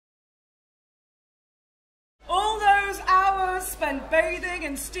spent bathing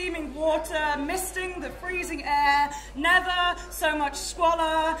in steaming water, misting the freezing air, never so much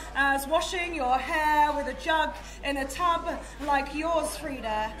squalor as washing your hair with a jug in a tub like yours,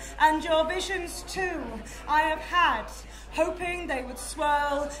 Frida. And your visions too I have had, hoping they would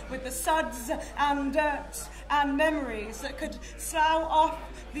swirl with the suds and dirt and memories that could slough off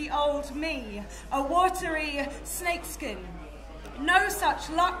the old me, a watery snakeskin. No such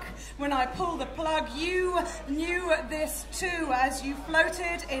luck when I pull the plug. You knew this too as you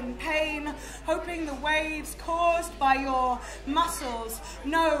floated in pain, hoping the waves caused by your muscles,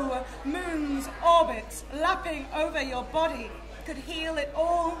 no moon's orbits lapping over your body, could heal it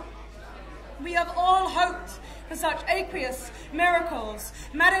all. We have all hoped for such aqueous miracles,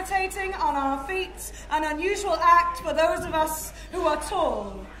 meditating on our feet, an unusual act for those of us who are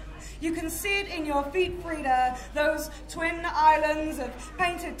tall. You can see it in your feet, Frida, those twin islands of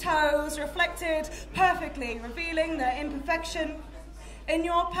painted toes reflected perfectly, revealing their imperfection. In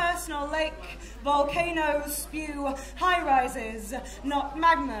your personal lake, volcanoes spew high-rises, not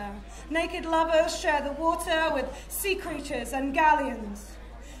magma. Naked lovers share the water with sea creatures and galleons.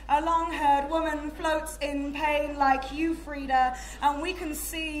 A long-haired woman floats in pain like you, Frida, and we can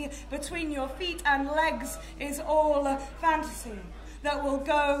see between your feet and legs is all fantasy that will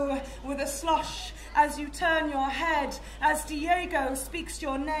go with a slosh as you turn your head, as Diego speaks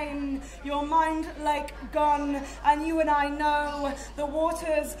your name, your mind lake gone, and you and I know the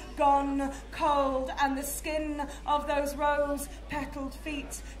water's gone cold, and the skin of those rose-petaled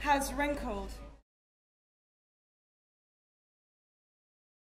feet has wrinkled.